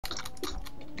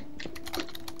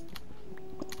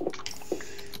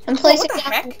I'm placing what the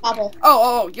down heck? cobble.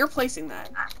 Oh, you're placing that.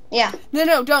 Yeah.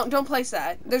 No, don't place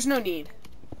that. There's no need.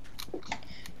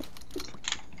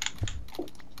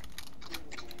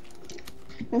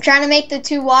 I'm trying to make the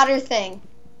 2 water thing.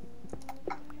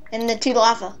 And the 2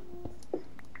 lava.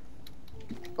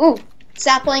 Ooh,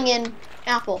 sapling and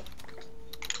apple.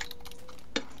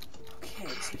 Okay,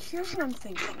 so here's what I'm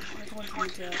thinking. I'm going to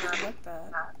need to collect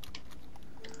that.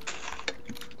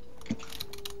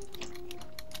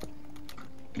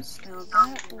 So now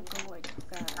that will go like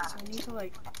that. So I need to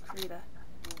like create a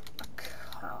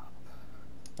cup.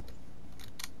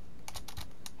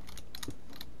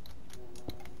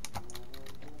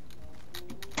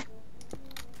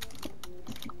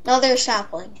 Another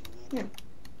sapling.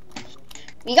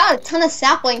 We got a ton of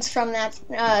saplings from that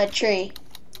tree.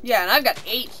 Yeah, and I've got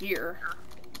 8 here.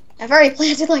 I've already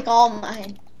planted like all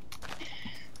mine,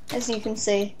 as you can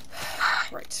see.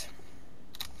 Right.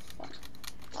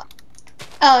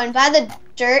 Oh, and by the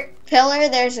dirt pillar,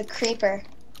 there's a creeper.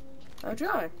 Oh, do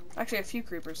I? Actually, a few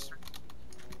creepers.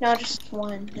 No, just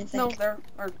 1, I think. No, there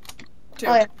are 2.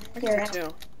 Oh, yeah. I You're can see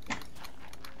right.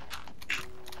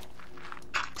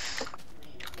 2.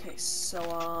 Okay, so,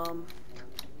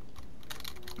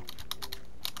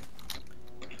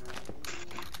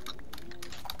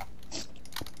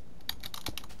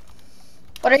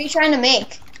 What are you trying to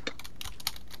make?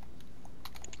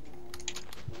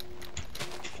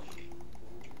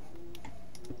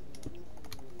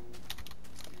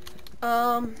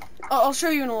 I'll show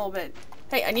you in a little bit.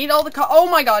 Hey, I need all the oh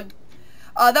my god.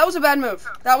 That was a bad move.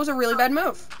 That was a really bad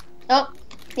move. Oh,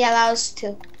 yeah, that was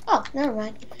 2. Oh, never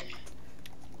mind.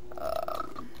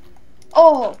 Um,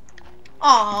 Oh,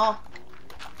 aw.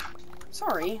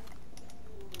 sorry.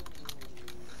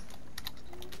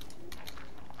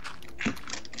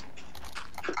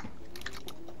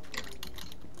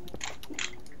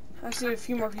 I just need a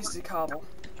few more pieces of cobble.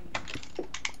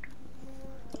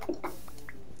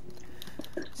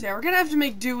 So yeah, we're gonna have to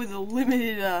make do with the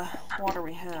limited water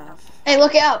we have. Hey,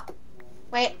 look out.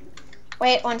 Wait,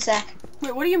 1 sec.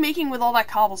 Wait, what are you making with all that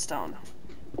cobblestone?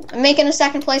 I'm making a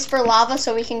second place for lava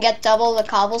so we can get double the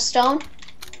cobblestone.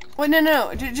 Wait,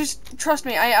 no. Just trust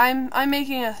me. I'm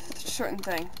making a certain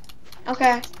thing.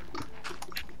 Okay.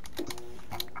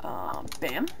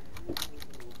 Bam.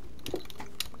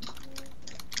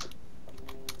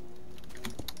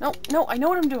 No, I know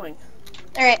what I'm doing.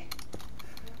 Alright.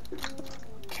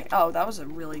 Okay. Oh, that was a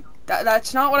really...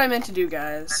 That's not what I meant to do,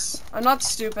 guys. I'm not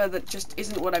stupid. That just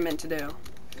isn't what I meant to do.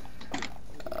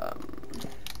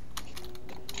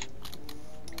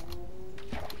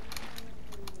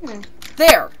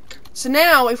 There! So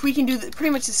now, if we can do pretty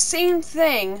much the same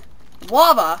thing,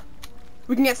 lava,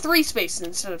 we can get 3 spaces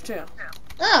instead of 2.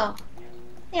 Oh.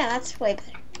 Yeah, that's way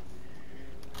better.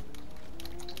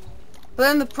 But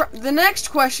then the next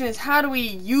question is, how do we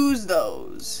use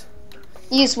those?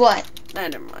 Use what? Nah,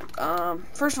 never mind.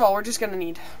 First of all, we're just gonna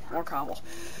need more cobble.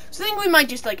 So I think we might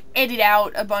just, like, edit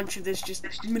out a bunch of this just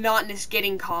monotonous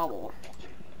getting cobble.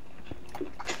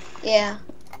 Yeah.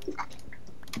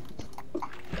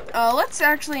 Let's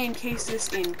actually encase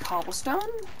this in cobblestone.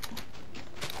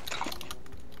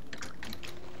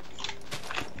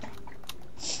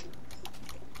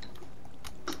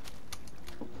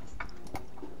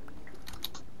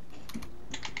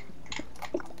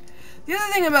 The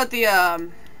other thing about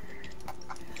the,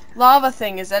 lava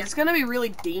thing is that it's gonna be really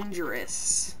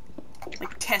dangerous.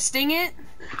 Like, testing it.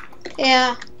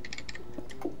 Yeah.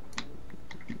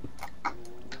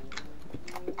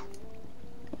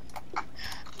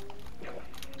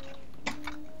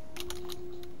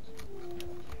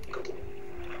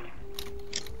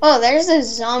 Oh, there's a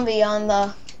zombie on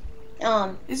the,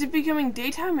 Is it becoming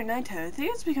daytime or nighttime? I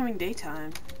think it's becoming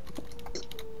daytime.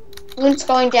 moon's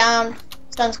going down,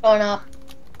 sun's going up.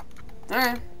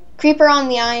 Alright. Creeper on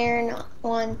the iron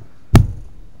one.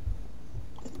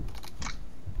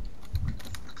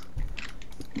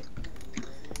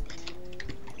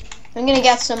 I'm gonna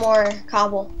get some more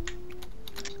cobble.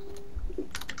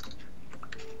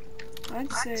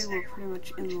 I'd say we're pretty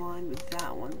much in line with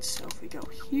that one, so if we go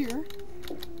here...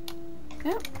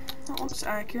 Yep, that looks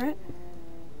accurate.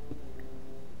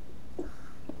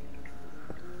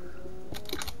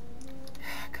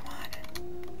 Come on.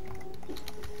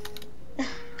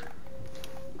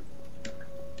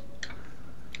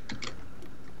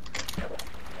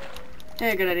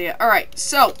 Yeah, good idea. Alright,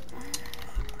 so...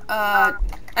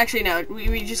 actually no,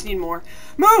 we just need more.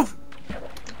 Move!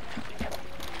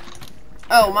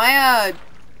 Oh, my,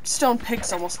 stone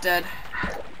pick's almost dead.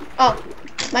 Oh,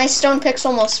 my stone pick's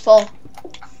almost full.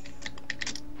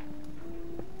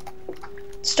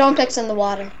 Stone pick's in the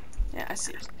water. Yeah, I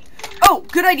see. Oh,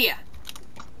 good idea!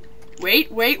 Wait.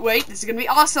 This is gonna be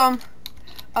awesome.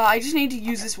 I just need to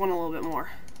use this one a little bit more.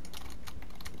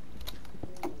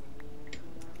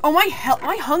 Oh, my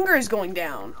hunger is going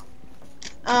down.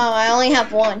 Oh, I only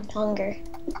have one hunger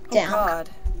down. Oh, God.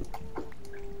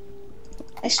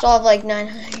 I still have like 9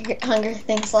 hunger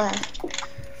things left.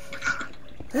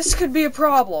 This could be a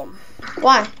problem.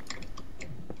 Why?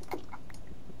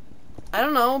 I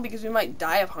don't know, because we might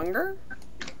die of hunger?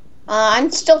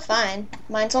 I'm still fine.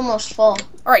 Mine's almost full.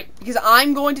 Alright, because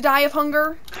I'm going to die of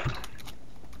hunger?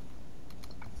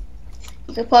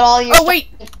 You could put all your Oh, wait!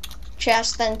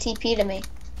 chest, then TP to me.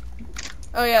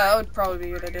 Oh yeah, that would probably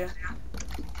be a good idea.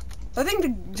 I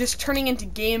think just turning into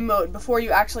game mode before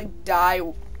you actually die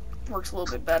works a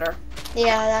little bit better.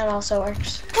 Yeah, that also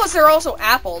works. Plus, there are also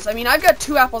apples. I mean, I've got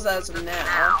 2 apples as of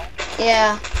now.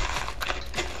 Yeah.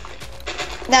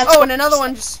 That's Oh, and another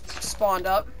one just spawned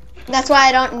up. That's why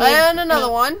I don't need... And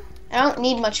another one. I don't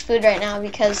need much food right now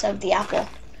because of the apple.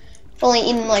 I've only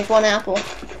eaten like 1 apple.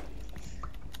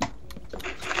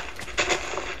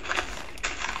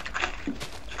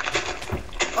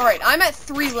 Alright, I'm at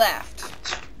 3 left.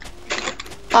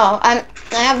 Oh, I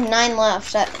have 9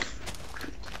 left.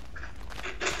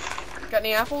 Got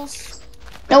any apples?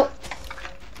 Nope.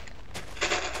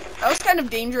 That was kind of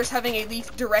dangerous having a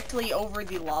leaf directly over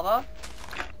the lava.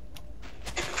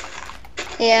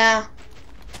 Yeah.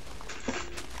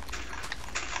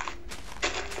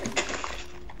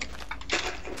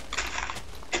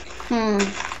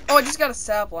 Oh, I just got a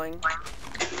sapling.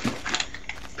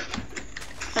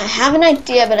 I have an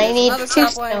idea, but I need Another 2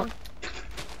 sapling. stone.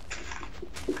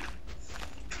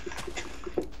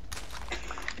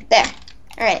 There.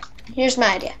 Alright, here's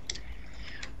my idea.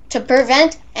 To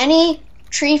prevent any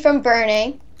tree from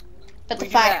burning, put the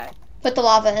fire, put the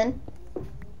lava in.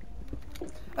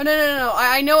 Oh, no.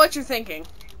 I know what you're thinking.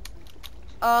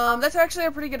 That's actually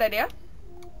a pretty good idea.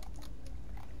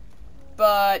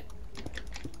 But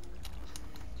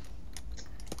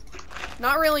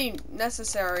not really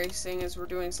necessary, seeing as we're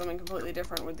doing something completely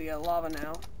different with the lava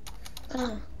now.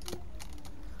 We're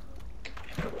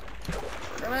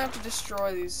gonna have to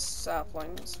destroy these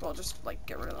saplings. Well, just, like,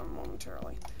 get rid of them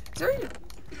momentarily. Is there any...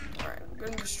 Alright, I'm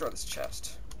gonna destroy this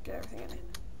chest. Get everything in it.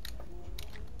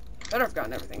 Better have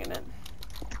gotten everything in it.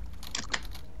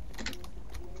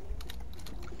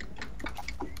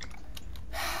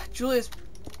 Julia's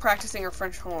practicing her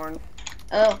French horn.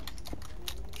 Oh.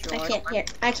 Joy.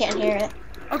 I can't hear it.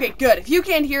 Okay, good. If you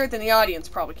can't hear it, then the audience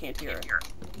probably can't hear it.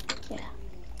 Yeah.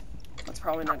 That's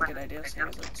probably not a good idea, seeing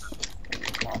as it's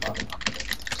lava.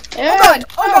 Yeah. Oh god!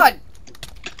 Oh god!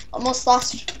 Almost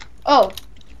lost. Oh.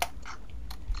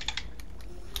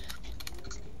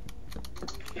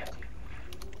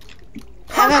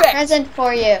 Perfect! I have a present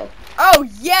for you. Oh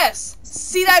yes!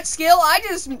 See that skill? I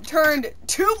just turned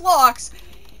 2 blocks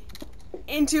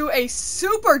into a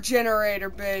super generator,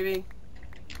 baby.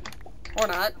 Or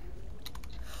not.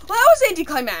 Well, that was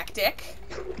anticlimactic.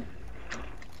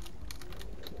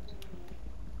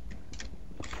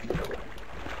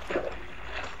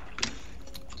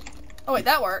 Oh wait,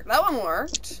 that worked. That one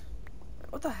worked.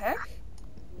 What the heck?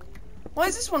 Why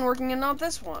is this one working and not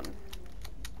this one?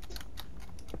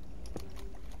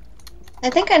 I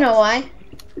think I know why.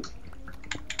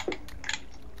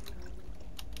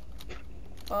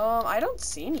 I don't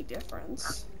see any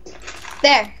difference.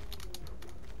 There.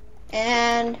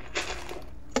 And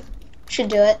should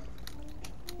do it.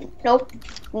 Nope.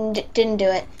 Didn't do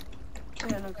it.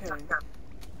 Yeah, no kidding.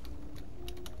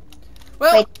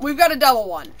 Well, Wait. we've got a double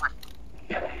one.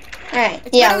 Alright.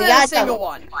 It's Yeah, better we than got a single double.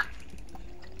 one.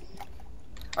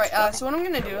 Alright, so what I'm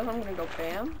gonna do is I'm gonna go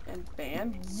bam and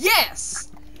bam.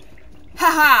 Yes!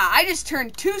 Haha! I just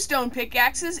turned 2 stone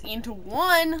pickaxes into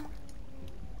 1.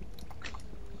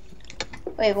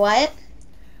 Wait, what?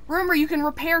 Remember, you can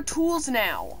repair tools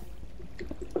now.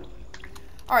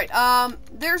 Alright,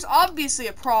 there's obviously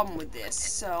a problem with this,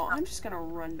 so I'm just gonna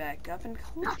run back up and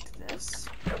collect this.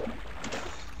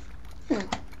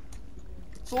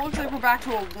 So it looks like we're back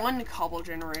to a 1 cobble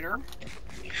generator.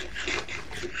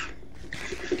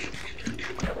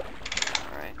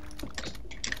 Alright.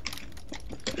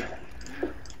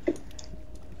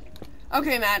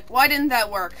 Okay, Matt, why didn't that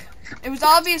work? It was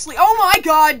obviously— oh my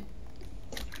god!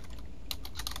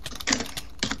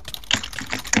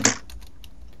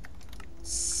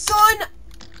 Son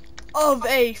of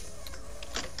a—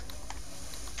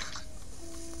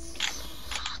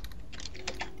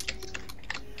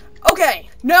 okay,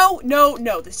 no,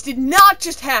 this did not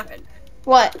just happen.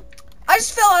 What? I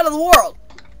just fell out of the world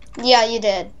Yeah, you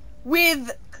did.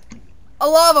 with a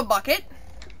lava bucket,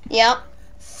 Yep.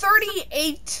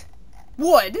 38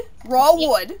 wood, raw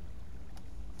wood,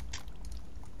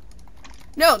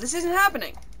 No, this isn't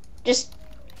happening. Just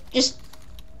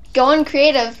go on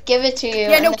creative, give it to you.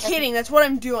 Yeah, no kidding. That's what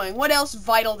I'm doing. What else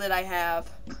vital did I have?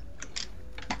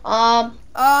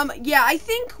 Yeah, I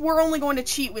think we're only going to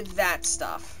cheat with that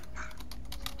stuff.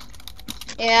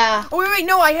 Yeah. Oh, wait,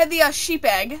 no, I had the, sheep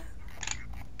egg.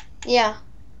 Yeah.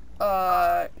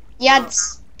 You had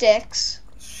sticks.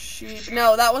 Sheep.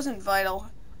 No, that wasn't vital.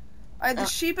 I had the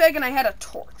sheep egg and I had a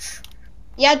torch.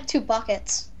 You had 2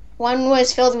 buckets. One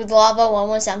was filled with lava, one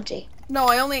was empty. No,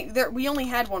 we only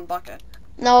had 1 bucket.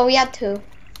 No, we had 2.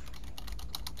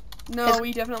 No,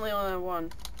 we definitely only had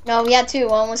 1. No, we had 2.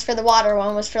 One was for the water,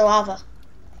 one was for lava.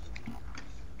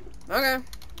 Okay.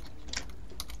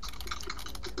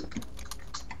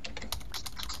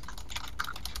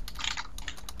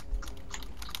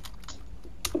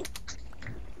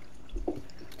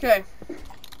 Okay.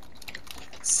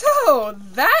 So,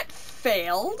 that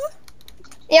failed.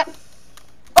 Yep.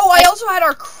 Oh, I also had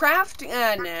our craft...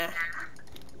 nah.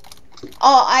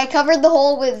 Oh, I covered the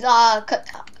hole with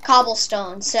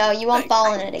cobblestone, so you won't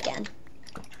fall in it again.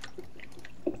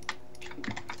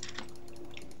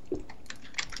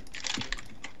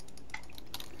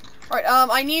 Alright,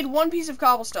 I need 1 piece of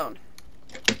cobblestone.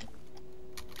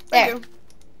 There. Thank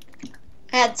you.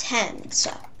 I had 10,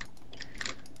 so.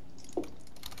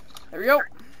 There we go.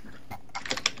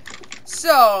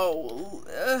 So,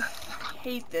 I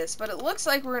hate this, but it looks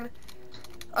like we're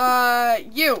gonna...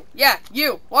 you. Yeah,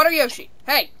 you. Water Yoshi.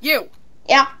 Hey, you.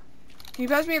 Yeah. Can you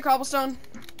pass me your cobblestone?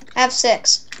 I have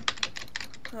 6.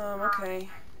 Okay.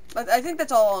 I think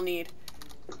that's all I'll need.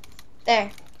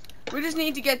 There. We just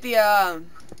need to get the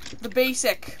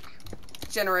basic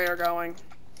generator going.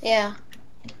 Yeah.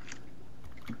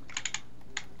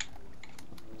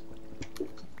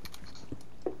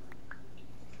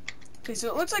 Okay, so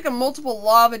it looks like a multiple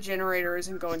lava generator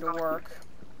isn't going to work.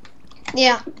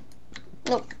 Yeah.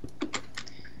 Nope.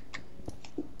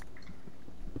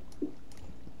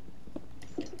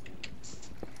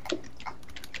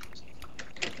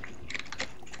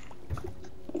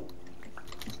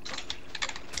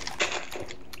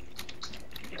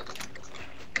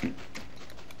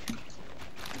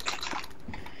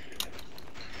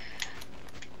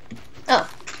 Oh.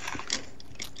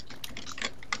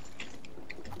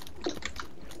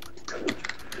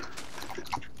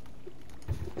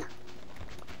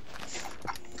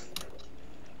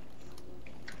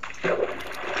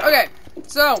 Okay,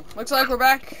 so, looks like we're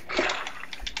back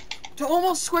to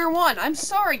almost square one. I'm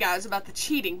sorry, guys, about the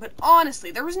cheating, but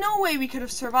honestly, there was no way we could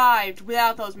have survived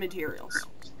without those materials.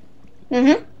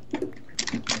 Mm-hmm.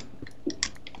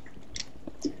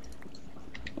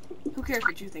 Who cares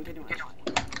what you think, anyway?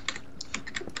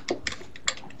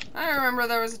 I remember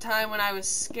there was a time when I was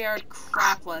scared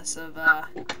crapless of,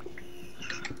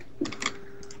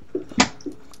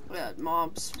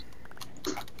 mobs.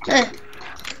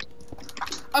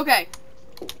 Okay.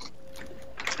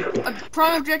 A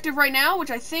prime objective right now, which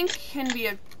I think can be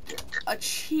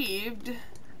achieved,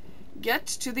 get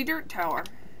to the dirt tower.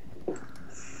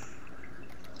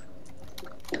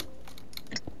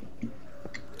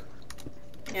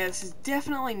 Yeah, this is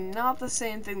definitely not the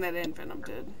same thing that Infinum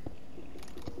did.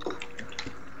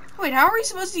 Wait, how are we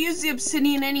supposed to use the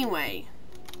obsidian anyway?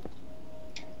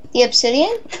 The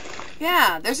obsidian?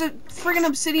 Yeah, there's a friggin'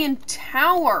 obsidian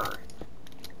tower.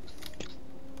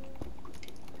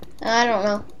 I don't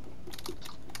know.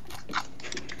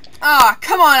 Ah,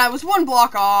 come on, I was 1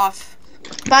 block off.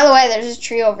 By the way, there's a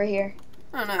tree over here.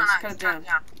 Oh no, it's cut it down.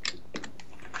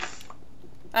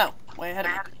 Oh, way ahead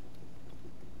of me.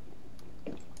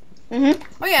 Mm-hmm.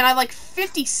 Oh yeah, and I have like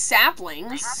 50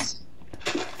 saplings.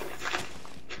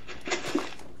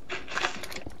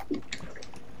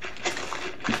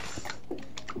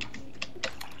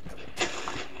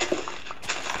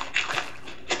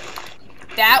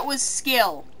 That was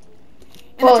skill.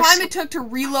 In the time it took to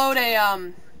reload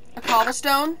a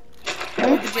cobblestone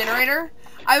with the generator,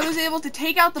 I was able to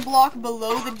take out the block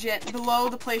below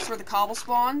the place where the cobble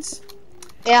spawns.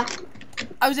 Yeah.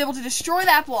 I was able to destroy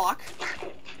that block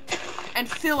and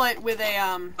fill it with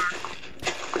a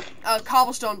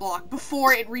cobblestone block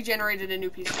before it regenerated a new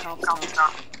piece of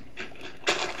cobblestone.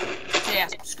 So yeah,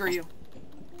 screw you.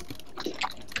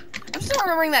 I'm still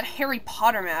remembering that Harry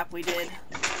Potter map we did.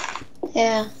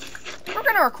 Yeah. We're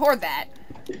gonna record that.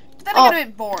 That got a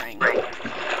bit boring.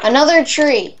 Another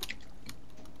tree.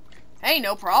 Hey,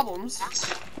 no problems.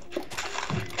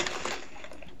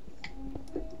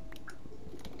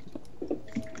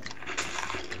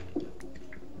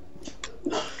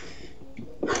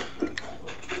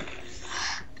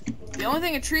 The only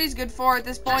thing a tree is good for at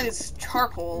this point is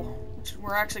charcoal, which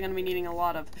we're actually going to be needing a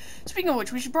lot of. Speaking of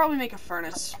which, we should probably make a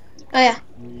furnace. Oh yeah.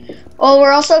 Well,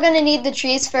 we're also gonna need the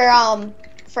trees for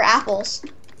apples.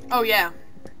 Oh yeah.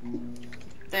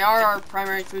 They are our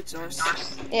primary food source.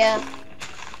 Yeah.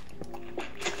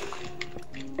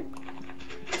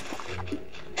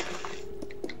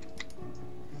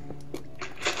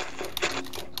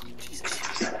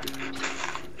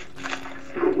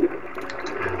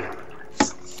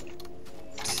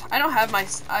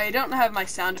 I don't have my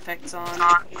sound effects on.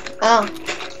 Oh.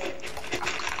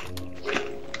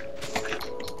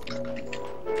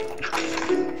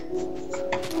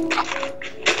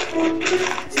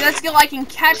 See that skill? I can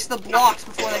catch the blocks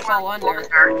before they fall under.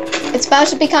 It's about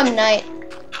to become night.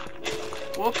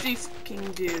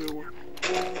 Whoopsie-fucking-do.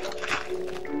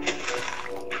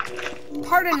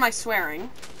 Pardon my swearing.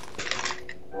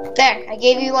 There, I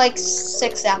gave you like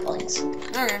 6 saplings.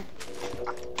 Okay.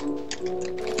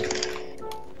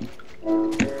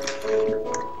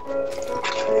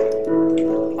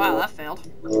 Wow, that failed.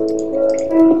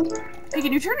 Hey,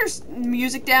 can you turn your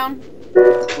music down?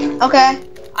 Okay.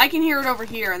 I can hear it over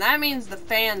here, and that means the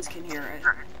fans can hear it.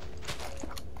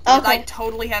 Because I Okay.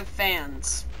 totally have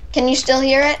fans. Can you still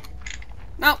hear it?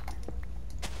 Nope.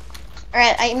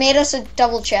 Alright, I made us a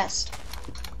double chest.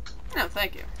 No,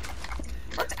 thank you.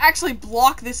 Let's actually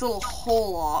block this little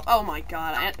hole off. Oh my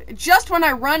god. Just when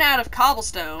I run out of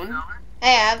cobblestone.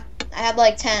 I have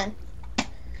like 10.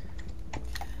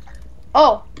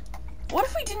 Oh. What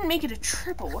if we didn't make it a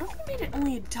triple? What if we made it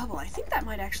only a double? I think that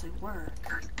might actually work.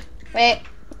 Wait.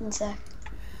 1 sec.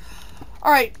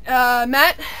 Alright,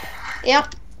 Matt.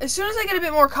 Yep. As soon as I get a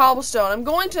bit more cobblestone, I'm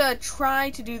going to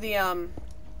try to do the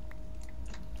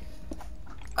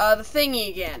thingy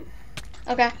again.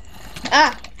 Okay.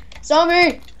 Ah!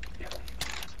 Zombie!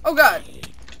 Oh god.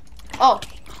 Oh.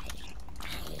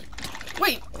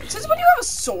 Wait, since when do you have a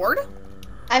sword?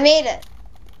 I made it.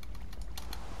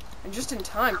 And just in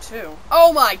time, too.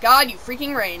 Oh my god, you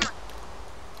freaking rain.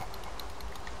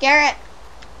 Garrett.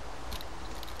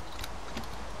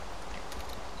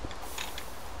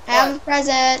 I have a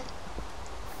present.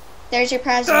 There's your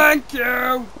present. Thank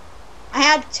you! I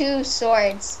had 2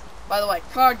 swords. By the way,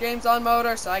 card games on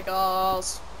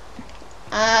motorcycles.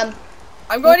 Um,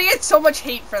 I'm going to get so much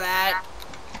hate for that.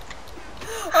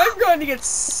 I'm going to get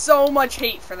so much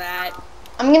hate for that.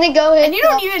 I'm gonna go ahead. And you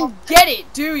don't even get it,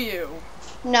 do you?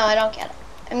 No, I don't get it.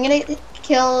 I'm gonna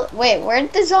kill. Wait, where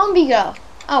did the zombie go?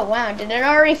 Oh wow, did it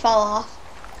already fall off?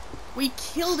 We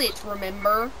killed it,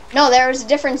 remember? No, there was a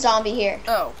different zombie here.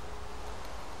 Oh.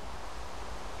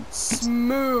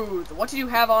 Smooth. What did you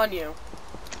have on you?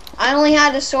 I only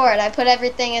had a sword. I put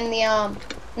everything in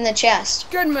the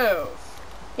chest. Good move.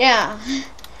 Yeah.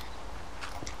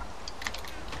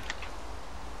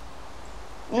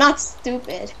 I'm not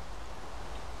stupid.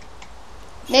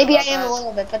 Maybe I am a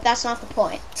little bit, but that's not the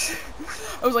point.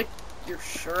 I was like, you're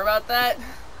sure about that?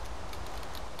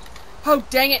 Oh,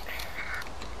 dang it.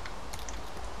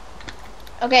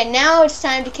 Okay, now it's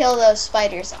time to kill those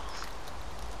spiders off.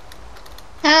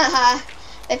 Haha,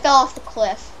 they fell off the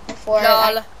cliff before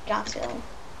I got to them.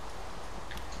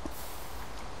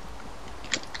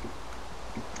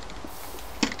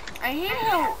 I hate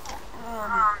how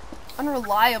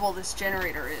unreliable this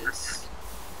generator is.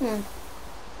 Hmm.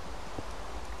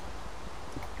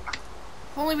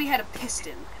 If only we had a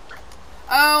piston.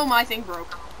 Oh, my thing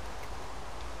broke.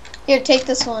 Here, take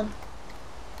this one.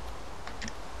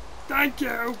 Thank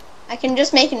you. I can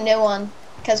just make a new one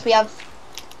because we have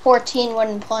 14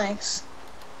 wooden planks.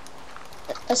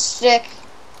 A stick.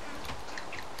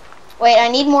 Wait, I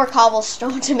need more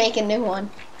cobblestone to make a new one.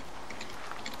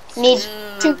 I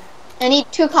need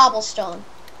 2 cobblestone.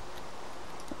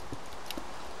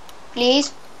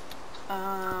 Please.